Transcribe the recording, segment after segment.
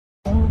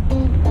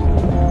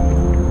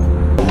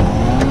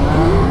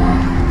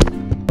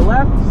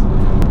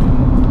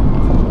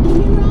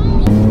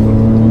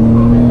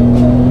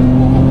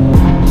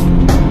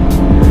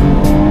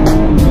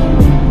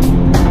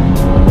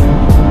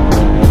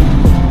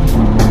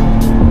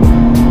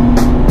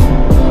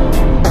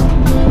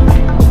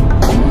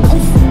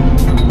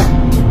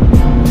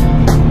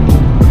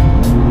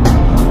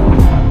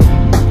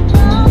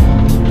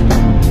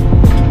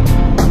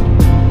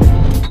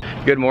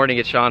Good morning,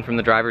 it's Sean from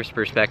the driver's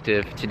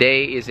perspective.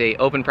 Today is a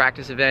open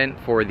practice event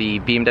for the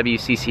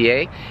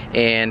BMWCCA,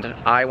 and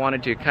I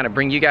wanted to kind of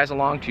bring you guys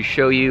along to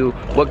show you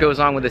what goes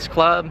on with this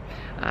club,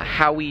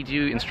 how we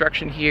do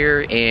instruction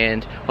here,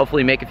 and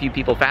hopefully make a few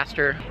people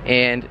faster.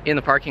 And in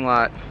the parking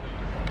lot,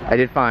 I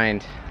did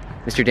find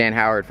Mr. Dan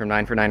Howard from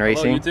 949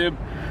 Racing. Hello,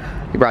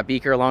 YouTube. He brought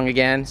Beaker along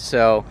again,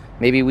 so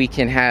maybe we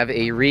can have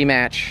a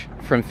rematch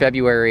from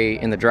February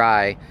in the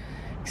dry,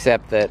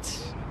 except that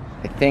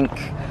I think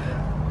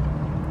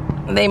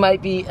they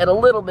might be at a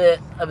little bit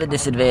of a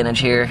disadvantage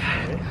here,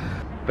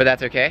 but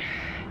that's okay.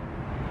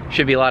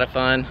 Should be a lot of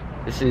fun.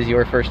 This is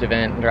your first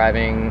event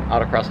driving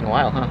autocross in a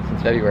while, huh?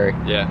 Since February.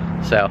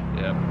 Yeah. So.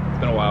 Yeah, it's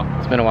been a while.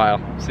 It's been a while.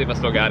 See if I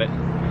still got it.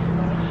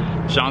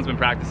 Sean's been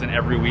practicing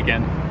every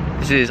weekend.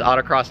 This is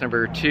autocross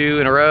number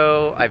 2 in a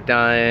row. I've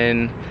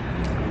done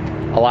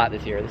a lot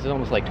this year. This is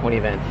almost like 20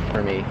 events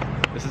for me.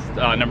 This is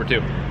number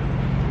 2.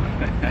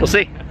 We'll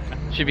see.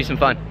 Should be some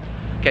fun.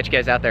 Catch you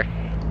guys out there.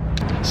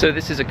 So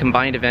this is a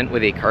combined event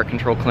with a car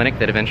control clinic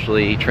that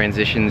eventually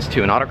transitions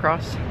to an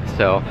autocross.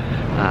 So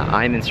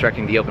I'm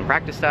instructing the open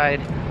practice side.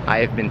 I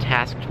have been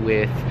tasked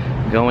with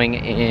going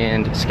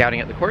and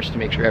scouting at the course to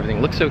make sure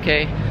everything looks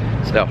okay.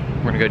 So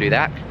we're gonna go do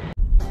that.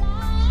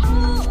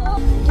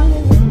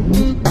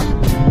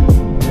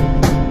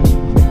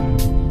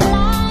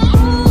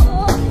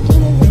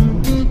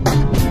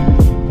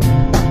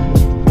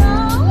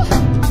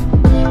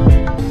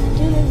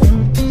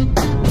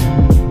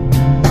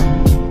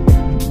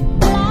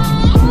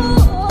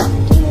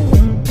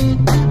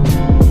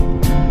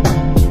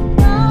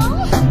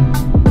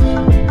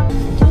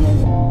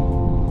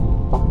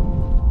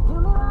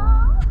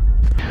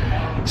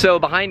 So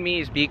behind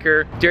me is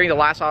Beaker. During the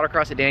last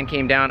autocross that Dan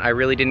came down, I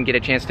really didn't get a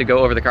chance to go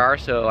over the car,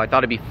 so I thought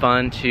it'd be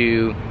fun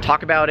to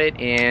talk about it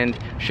and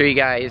show you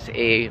guys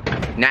a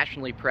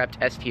nationally prepped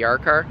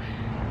STR car.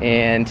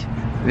 And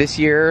this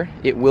year,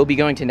 it will be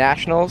going to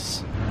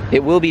nationals.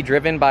 It will be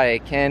driven by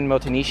Ken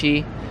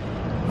Motonishi,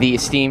 the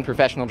esteemed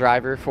professional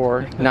driver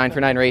for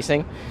 949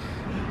 Racing.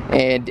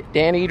 And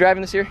Dan, are you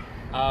driving this year?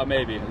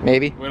 Maybe.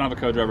 Maybe? We don't have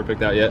a co-driver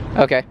picked out yet.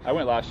 Okay. I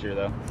went last year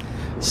though.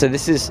 So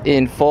this is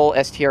in full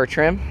STR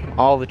trim,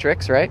 all the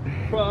tricks, right?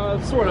 Well,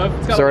 sort of.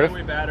 It's got a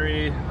lightweight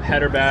battery,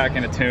 header back,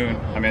 and a tune.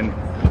 I mean,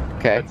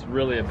 okay. That's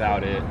really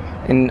about it.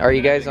 And are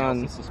you guys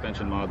on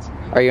suspension mods?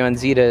 Are you on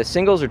Zeta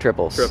singles or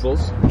triples?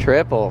 Triples.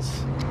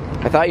 Triples.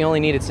 I thought you only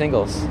needed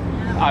singles.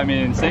 I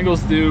mean,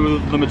 singles do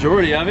the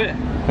majority of it.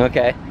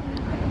 Okay.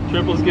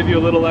 Triples give you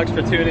a little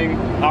extra tuning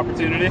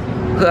opportunity.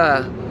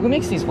 Who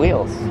makes these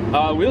wheels?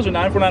 Wheels are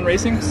 949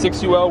 Racing,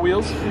 6UL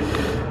wheels.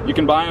 You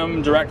can buy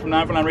them direct from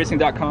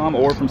 949racing.com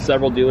or from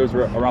several dealers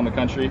around the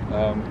country.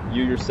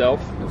 You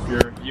yourself, if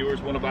your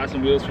viewers want to buy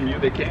some wheels from you,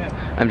 they can.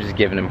 I'm just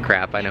giving them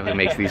crap. I know who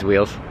makes these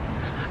wheels.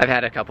 I've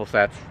had a couple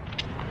sets.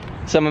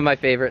 Some of my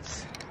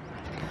favorites.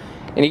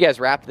 And you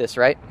guys wrapped this,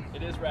 right?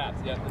 It is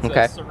wrapped, yeah. It's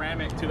a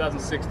ceramic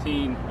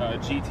 2016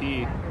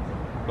 GT,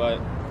 but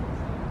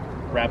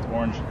wrapped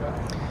orange.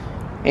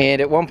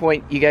 And at one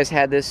point, you guys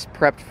had this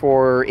prepped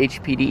for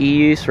HPDE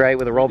use, right,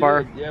 with a roll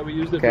bar? Yeah, we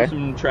used it for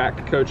some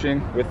track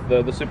coaching with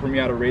the Super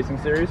Miata Racing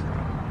Series.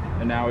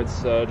 And now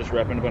it's just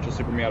repping a bunch of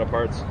Super Miata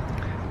parts.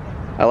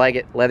 I like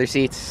it. Leather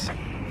seats.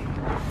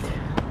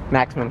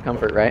 Maximum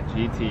comfort, right?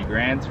 GT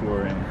Grand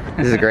Touring.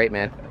 This is great,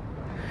 man.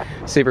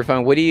 Super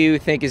fun. What do you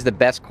think is the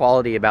best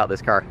quality about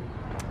this car?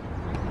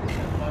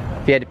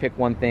 If you had to pick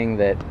one thing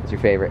that is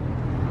your favorite.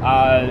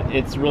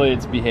 It's really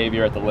its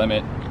behavior at the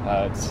limit.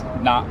 It's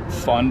not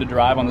fun to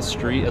drive on the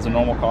street as a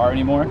normal car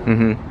anymore.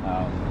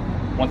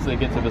 Once they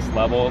get to this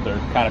level, they're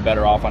kind of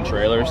better off on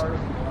trailers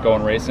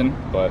going racing.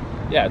 But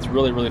yeah, it's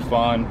really, really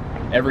fun.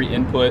 Every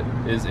input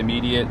is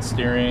immediate,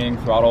 steering,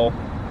 throttle.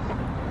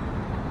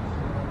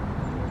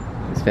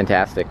 It's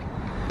fantastic.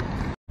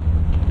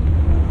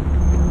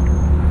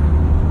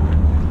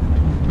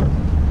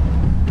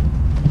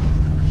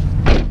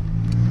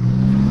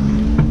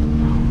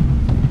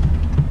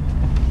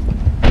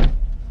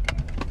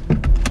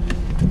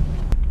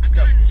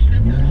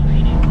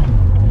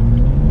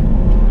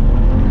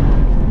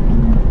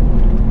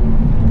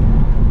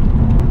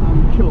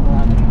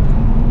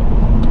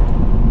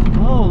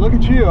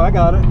 I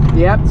got it.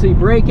 Yep, so you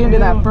break into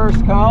that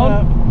first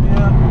cone.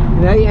 Yeah.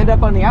 Now you end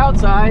up on the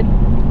outside.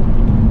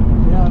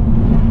 Yeah.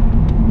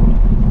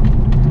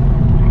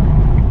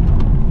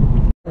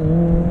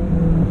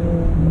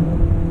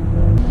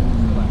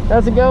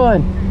 How's it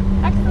going?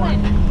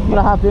 Excellent. I'm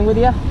gonna hop in with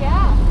you.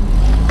 Yeah.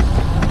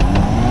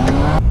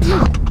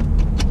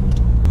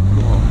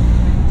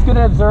 Just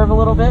gonna observe a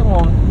little bit and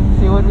we'll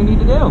see what we need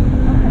to do.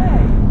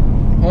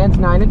 Okay. Hands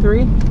 9 and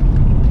 3.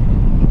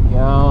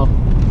 Go.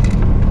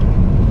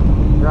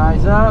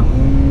 Rise up. A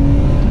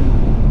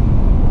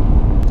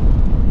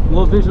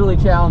little visually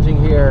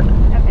challenging here.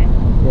 Okay.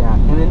 Yeah,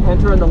 and then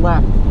enter on the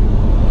left.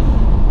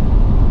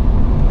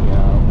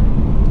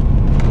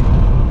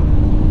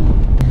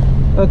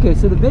 Okay,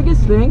 so the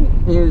biggest thing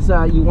is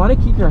you want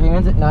to keep your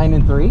hands at 9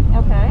 and 3.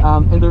 Okay.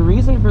 And the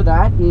reason for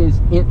that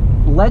is it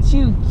lets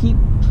you keep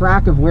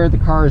track of where the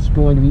car is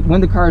going to be, when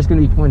the car is going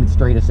to be pointed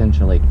straight,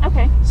 essentially.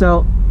 Okay.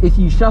 So if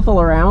you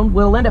shuffle around,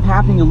 what'll end up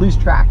happening, you'll lose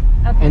track.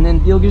 Okay. And then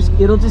it'll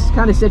just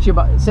kind of set you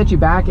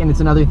back, and it's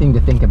another thing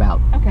to think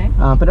about. Okay.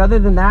 But other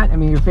than that, I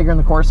mean, you're figuring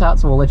the course out,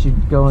 so we'll let you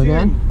go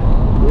again.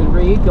 Good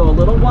read. Go a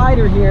little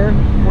wider here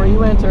before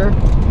you enter.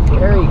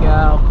 There you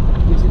go.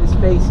 Gives you the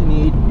space you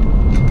need.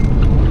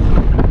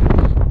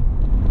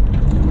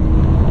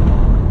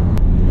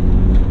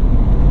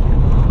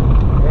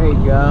 There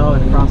you go,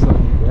 and across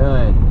looking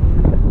good.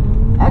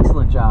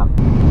 Excellent job.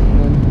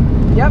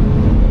 And, yep.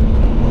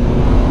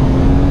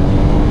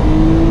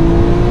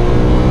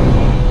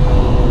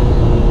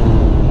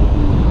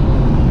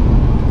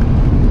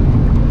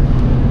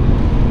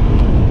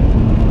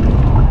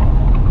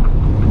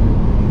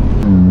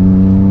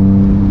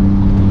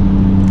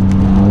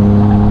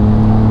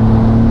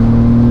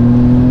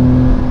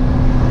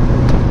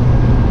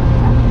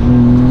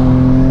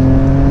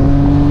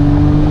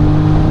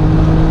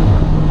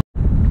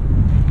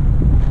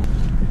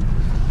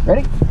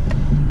 Ready?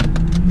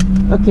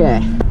 Okay,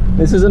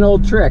 this is an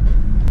old trick.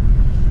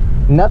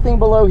 Nothing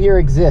below here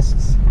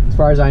exists, as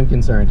far as I'm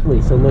concerned.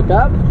 So look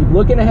up, keep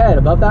looking ahead,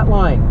 above that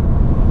line.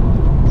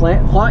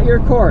 Plot your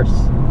course.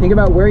 Think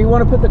about where you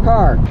want to put the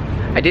car.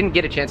 I didn't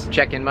get a chance to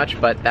check in much,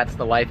 but that's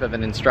the life of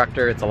an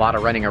instructor. It's a lot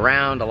of running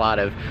around, a lot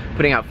of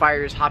putting out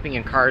fires, hopping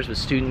in cars with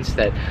students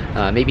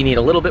that maybe need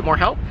a little bit more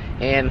help,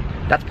 and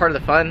that's part of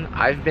the fun.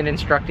 I've been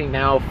instructing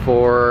now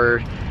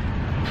for,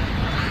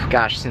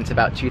 gosh, since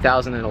about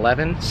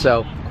 2011,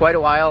 so quite a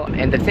while.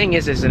 And the thing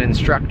is, as an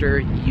instructor,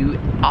 you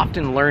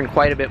often learn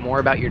quite a bit more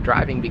about your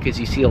driving because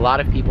you see a lot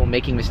of people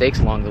making mistakes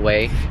along the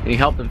way, and you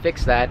help them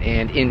fix that,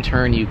 and in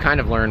turn you kind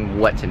of learn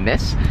what to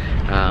miss.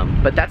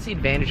 But that's the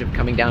advantage of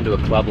coming down to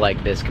a club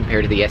like this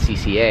compared to the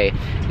SCCA.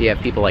 You have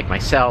people like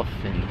myself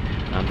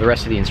and the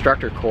rest of the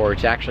instructor corps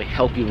to actually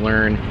help you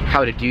learn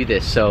how to do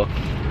this. So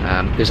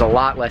there's a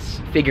lot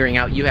less figuring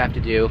out you have to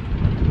do.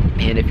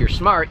 And if you're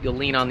smart, you'll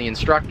lean on the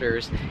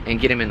instructors and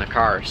get them in the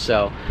car.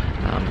 So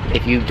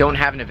if you don't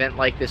have an event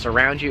like this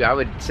around you, I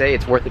would say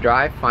it's worth a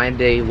drive.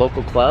 Find a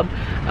local club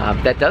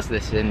that does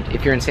this. And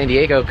if you're in San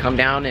Diego, come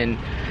down and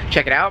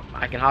check it out.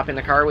 I can hop in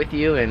the car with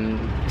you, and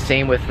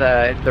same with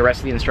the rest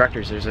of the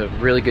instructors. There's a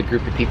really good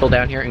group of people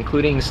down here,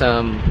 including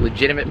some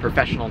legitimate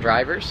professional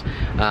drivers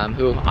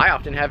who I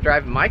often have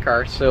driving my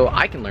car so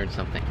I can learn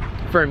something.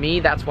 For me,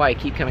 that's why I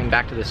keep coming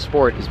back to this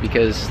sport, is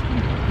because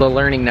the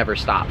learning never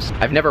stops.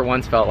 I've never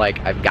once felt like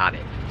I've got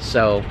it,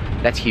 so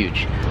that's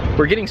huge.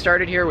 We're getting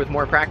started here with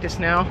more practice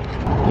now.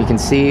 You can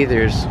see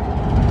there's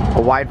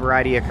a wide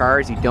variety of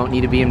cars. You don't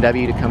need a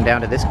BMW to come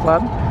down to this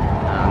club.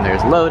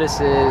 There's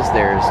Lotuses,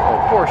 there's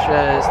old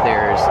Porsches,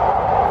 there's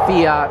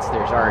Fiats,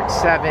 there's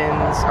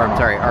RX-7s, or I'm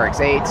sorry,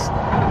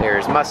 RX-8s,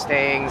 there's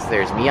Mustangs,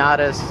 there's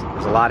Miatas,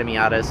 there's a lot of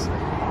Miatas,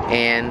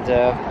 and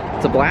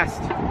it's a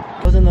blast.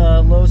 I was in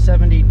the low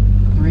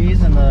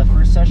 73s in the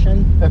first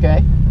session.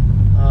 Okay.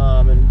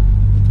 And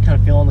kind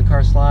of feeling the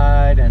car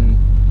slide, and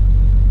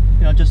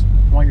you know, just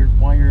want your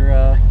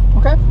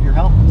okay, your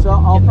help. So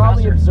I'll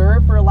probably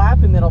observe for a lap,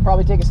 and then I'll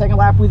probably take a second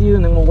lap with you,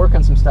 and then we'll work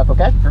on some stuff.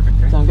 Okay. Perfect.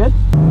 Great. Sound good?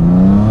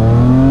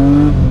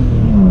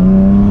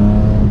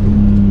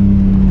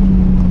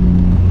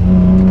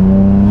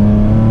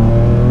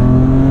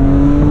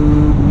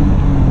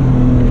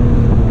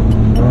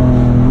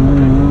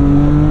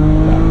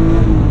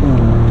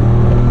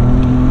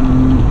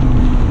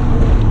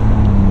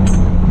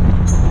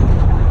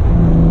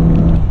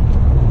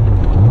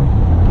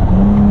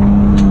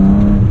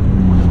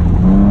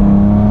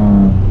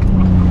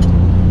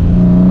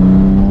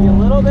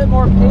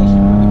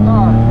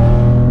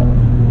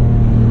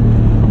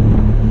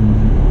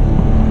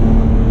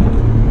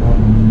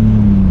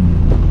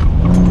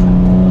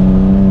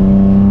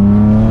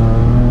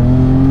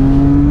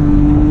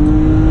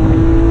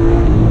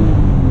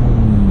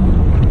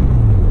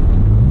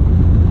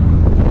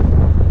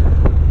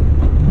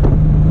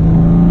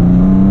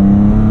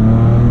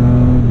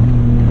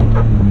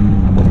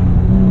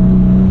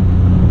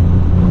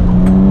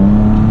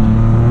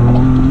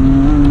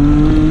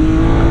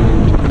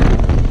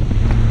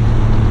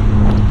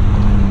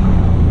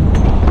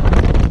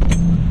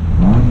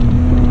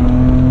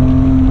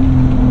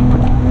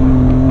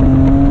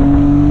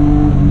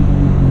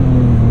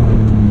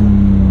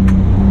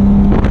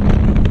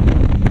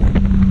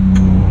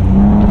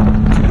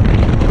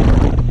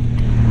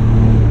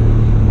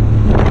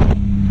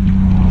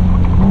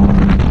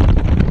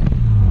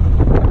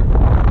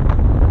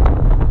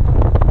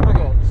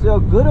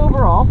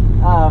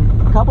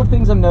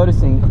 Things I'm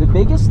noticing. The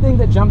biggest thing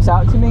that jumps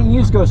out to me, and you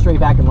just go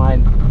straight back in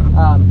line,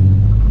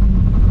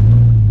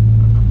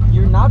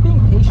 you're not being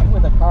patient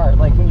with the car.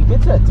 Like when you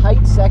get to a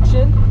tight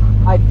section,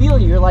 I feel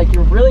you're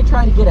really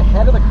trying to get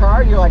ahead of the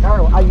car. You're like,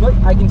 all right,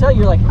 I can tell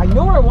you're like, I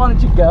know where I want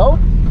it to go,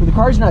 but the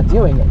car's not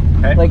doing it.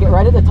 Okay. Like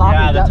right at the top,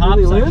 yeah, the top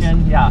really section,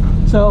 loose.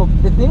 Yeah. So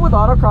the thing with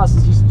autocross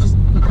is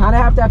you kind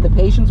of have to have the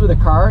patience with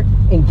the car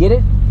and get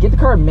the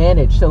car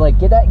managed. So like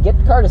get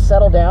the car to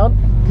settle down,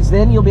 because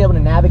then you'll be able to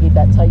navigate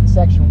that tight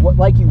section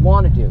like you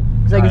want to do.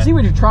 Because I can see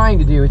what you're trying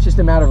to do. It's just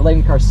a matter of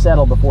letting the car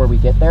settle before we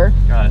get there.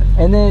 Got it.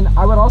 And then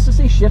I would also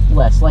say shift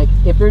less. Like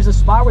if there's a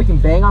spot where you can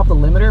bang off the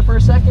limiter for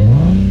a second,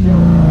 do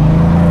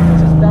it.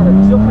 It's just better.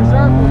 Still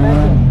preserve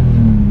momentum.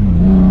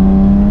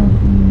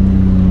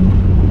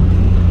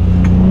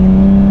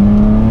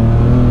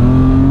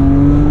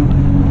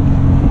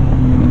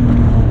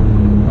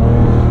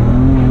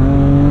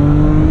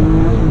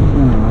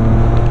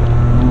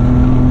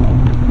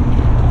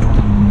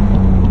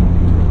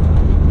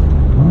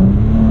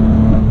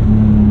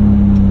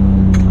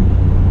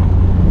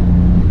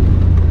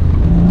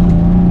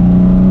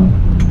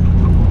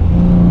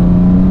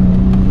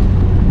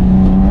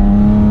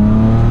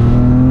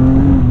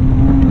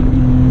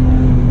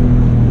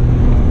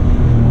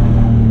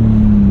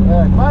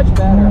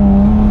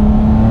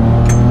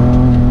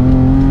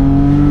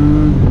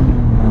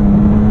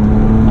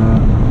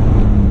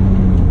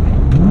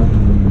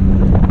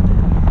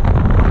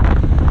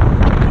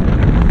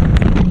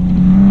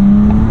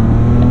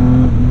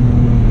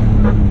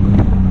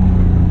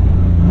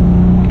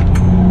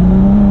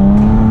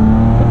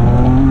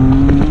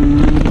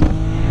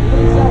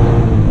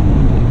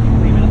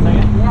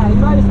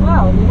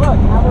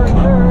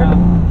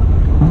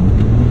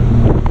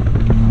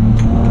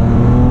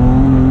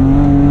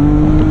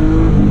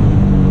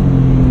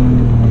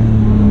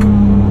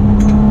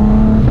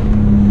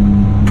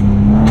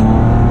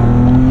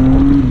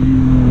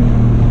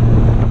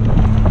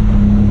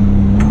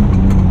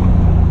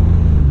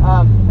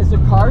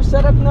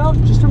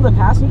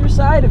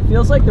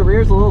 Feels like the rear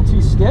is a little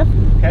too stiff.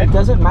 Okay. It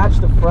doesn't match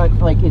the front.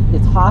 Like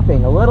it's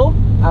hopping a little.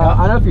 I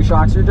don't know if your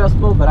shocks are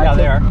adjustable, but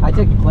I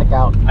take a click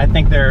out. I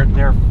think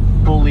they're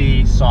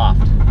fully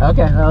soft.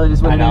 Okay, well it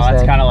is what it is. I know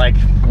it's kind of like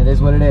it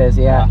is what it is.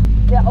 Yeah.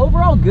 Yeah.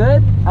 Overall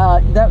good.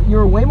 That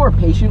you're way more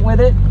patient with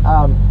it.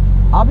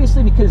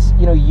 Obviously because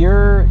you know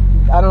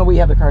I don't know what you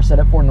have the car set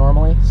up for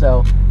normally.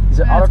 So is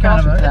it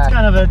autocross or track?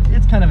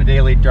 It's kind of a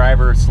daily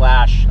driver /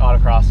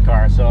 autocross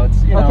car. So it's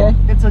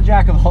it's a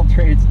jack of all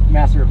trades,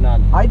 master of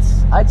none.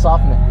 I'd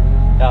soften it.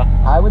 Yeah.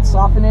 I would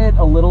soften it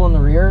a little in the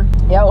rear.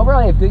 Yeah.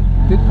 Overall, you have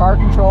good car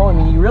control. I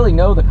mean, you really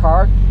know the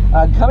car.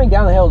 Coming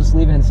down the hill, just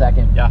leave it in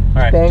second. Yeah.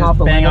 All right. Bang off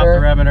the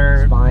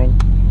limiter. It's fine.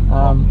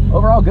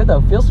 Overall, good though.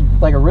 Feels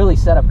like a really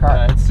set up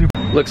car. It's super.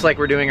 Looks like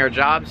we're doing our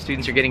job.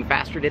 Students are getting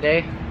faster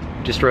today.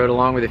 Just rode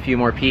along with a few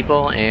more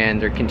people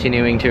and they're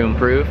continuing to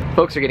improve.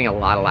 Folks are getting a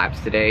lot of laps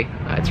today.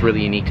 It's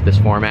really unique to this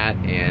format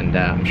and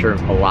I'm sure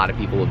a lot of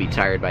people will be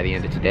tired by the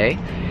end of today.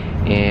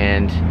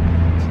 And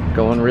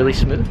going really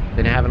smooth.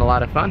 Been having a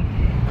lot of fun.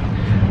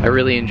 I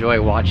really enjoy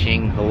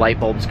watching the light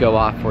bulbs go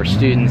off for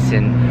students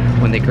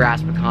and when they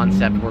grasp a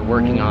concept we're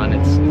working on.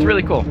 It's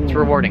really cool. It's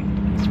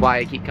rewarding. That's why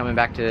I keep coming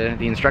back to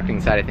the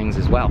instructing side of things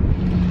as well.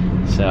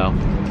 So,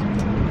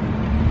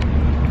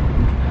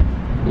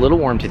 a little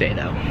warm today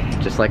though,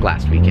 just like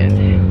last weekend.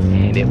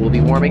 And it will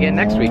be warm again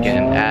next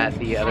weekend at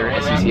the other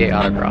CCA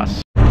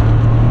Autocross.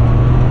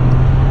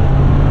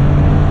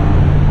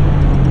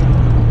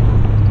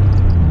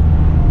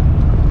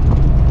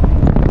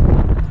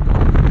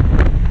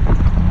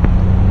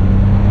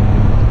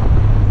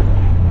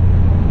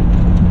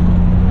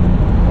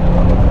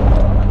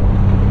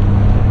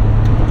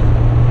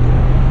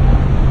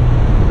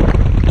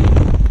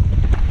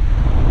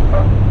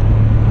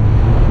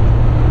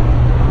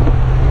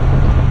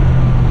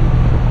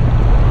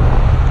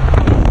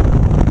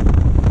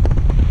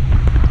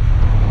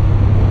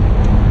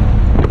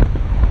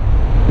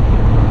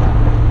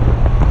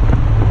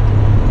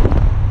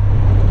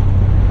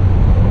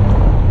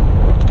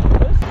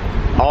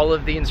 All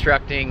of the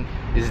instructing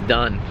is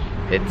done.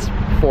 It's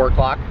 4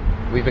 o'clock.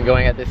 We've been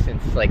going at this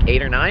since like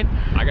 8 or 9.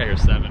 I got here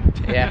 7.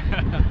 Yeah,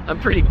 I'm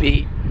pretty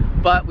beat,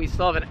 but we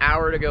still have an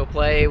hour to go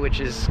play, which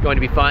is going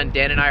to be fun.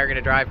 Dan and I are going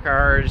to drive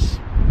cars,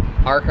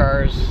 our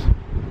cars,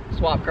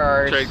 swap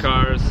cars, trade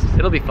cars.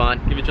 It'll be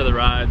fun. Give each other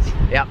rides.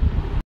 Yep.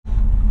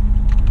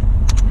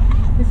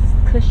 This is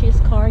the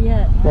cushiest car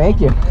yet.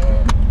 Thank you.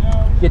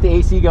 Get the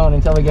AC going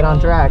until we get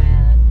on track.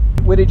 Man.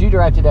 What did you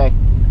drive today?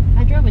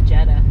 I drove a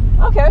Jetta.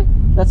 Okay,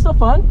 that's still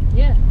fun.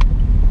 Yeah.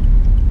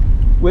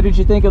 What did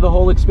you think of the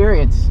whole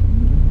experience?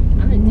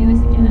 I'm gonna do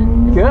this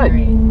again. This Good. is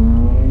great.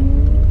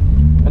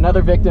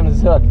 Another victim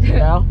is hooked, you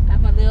know?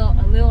 I'm a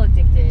little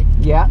addicted.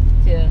 Yeah.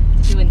 To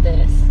doing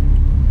this.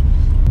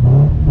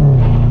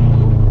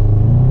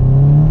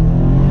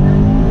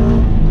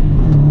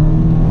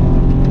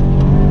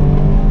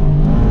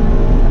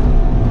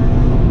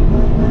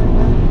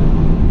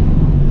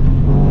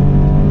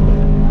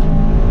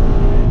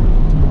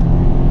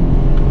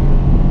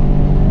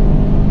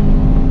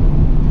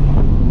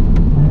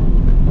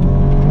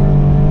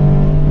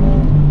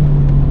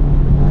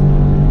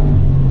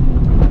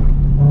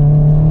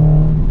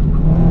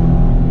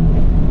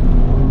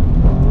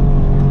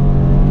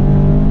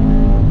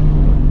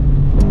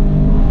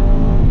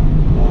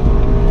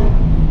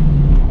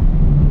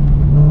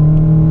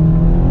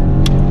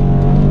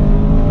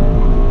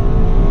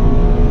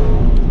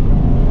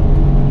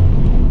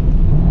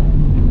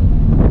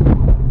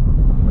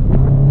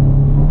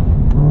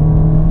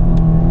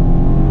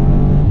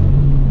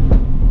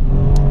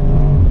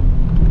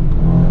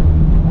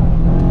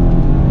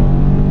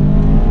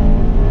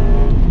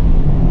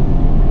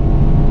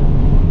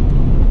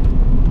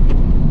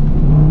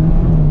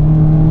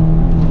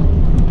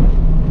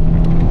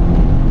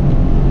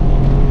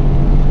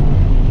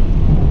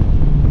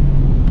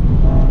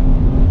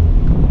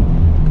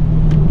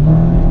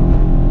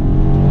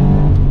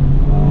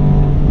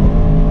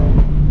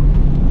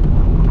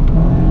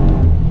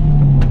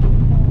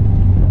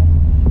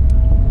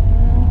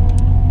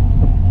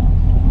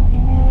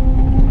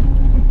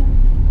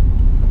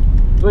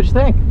 What'd you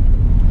think?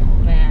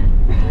 Oh, man.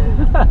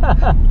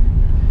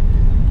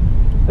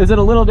 Is it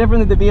a little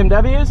different than the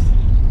BMWs?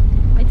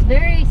 It's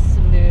very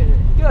smooth.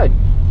 Good.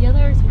 The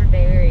others were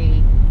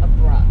very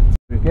abrupt.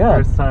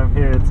 Good. First time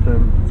here, it's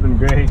been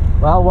great.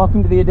 Well,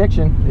 welcome to the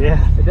addiction.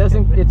 Yeah. It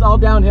doesn't. It's all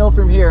downhill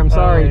from here. I'm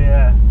sorry. Oh,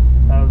 yeah,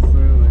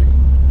 absolutely.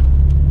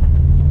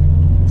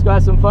 Let's go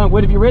have some fun.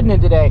 What have you ridden in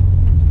today?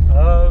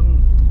 Well,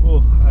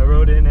 I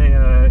rode in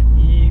a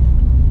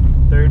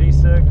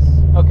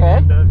E36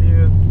 Okay.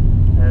 BMW,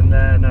 and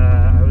then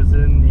I was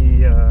in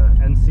the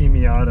NC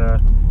Miata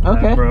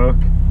that broke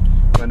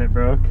when it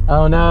broke.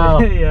 Oh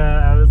no.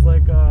 Yeah, I was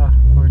like, oh,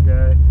 poor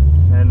guy,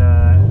 and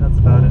that's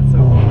about it so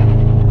far.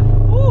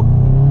 Woo.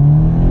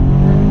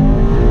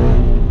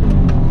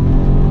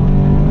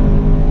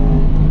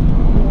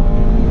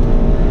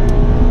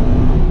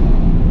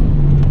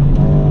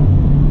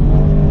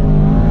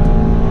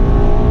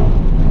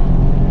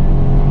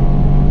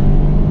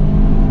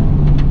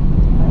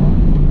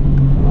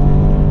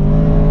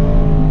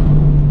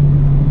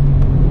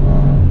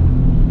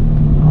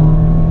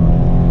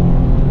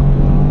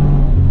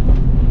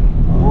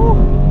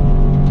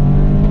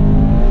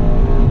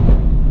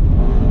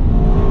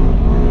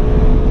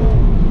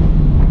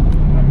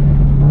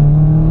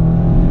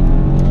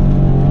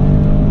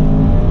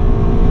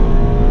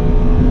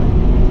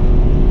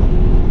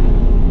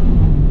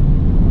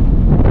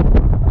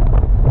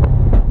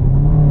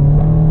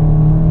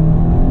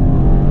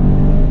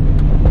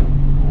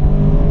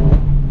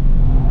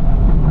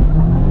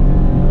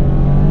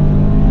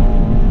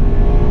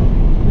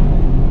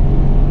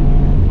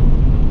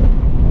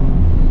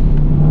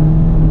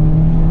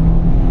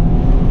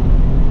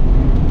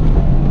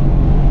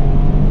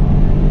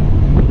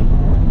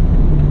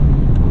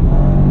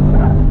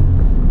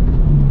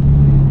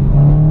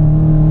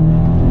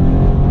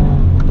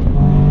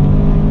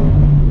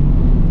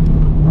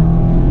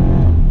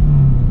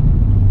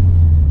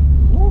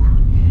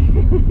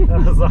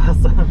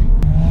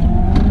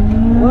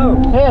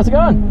 Hey, how's it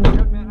going?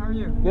 Good, man. How are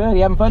you? Good.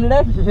 You having fun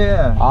today?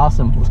 Yeah.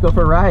 Awesome. Let's go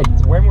for a ride.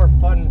 It's way more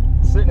fun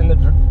sitting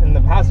in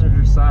the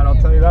passenger side. I'll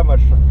tell you that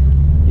much.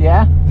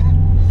 Yeah.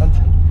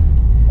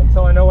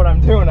 Until I know what I'm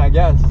doing, I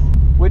guess.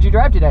 What'd you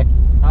drive today?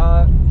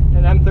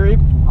 An M3.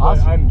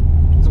 Awesome.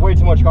 But it's way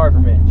too much car for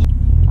me.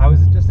 I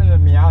was just in a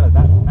Miata.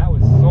 That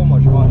was so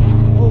much fun.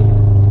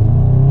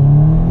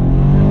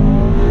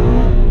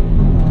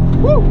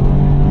 Woo! Woo-hoo-hoo!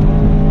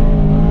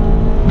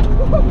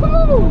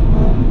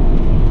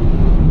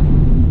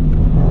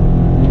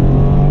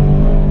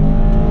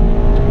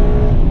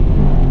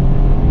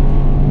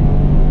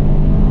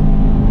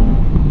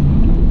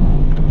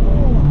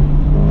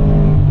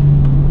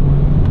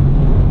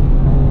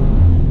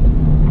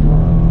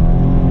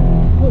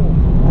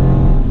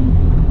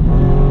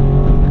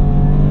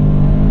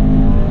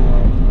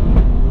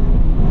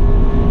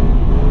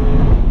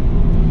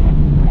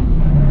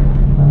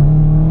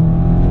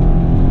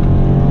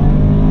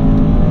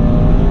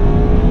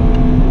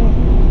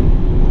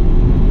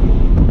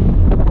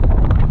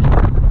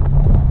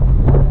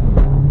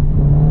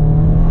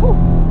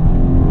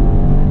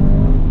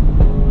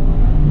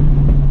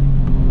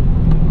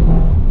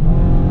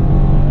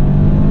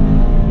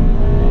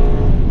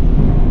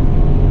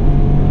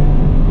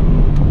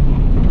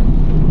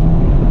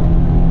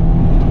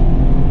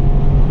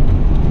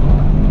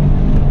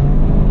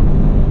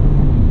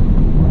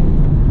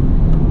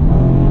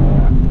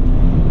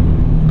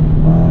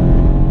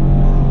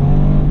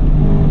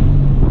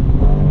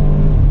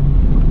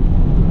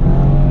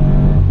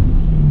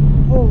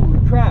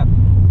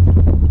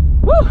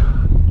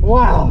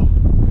 Wow,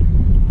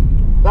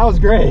 that was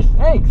great.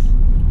 Thanks.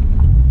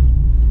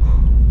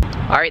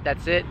 All right,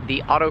 that's it.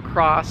 The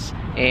Autocross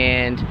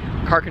and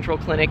Car Control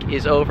Clinic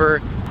is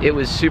over. It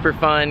was super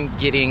fun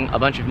getting a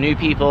bunch of new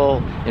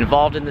people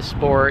involved in the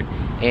sport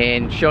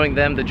and showing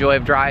them the joy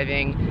of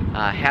driving.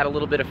 Had a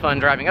little bit of fun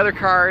driving other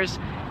cars,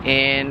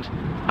 and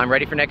I'm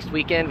ready for next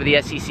weekend with the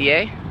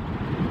SCCA.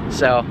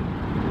 So,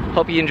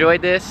 hope you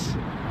enjoyed this.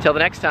 Till the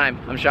next time,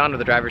 I'm Sean with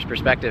The Driver's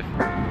Perspective.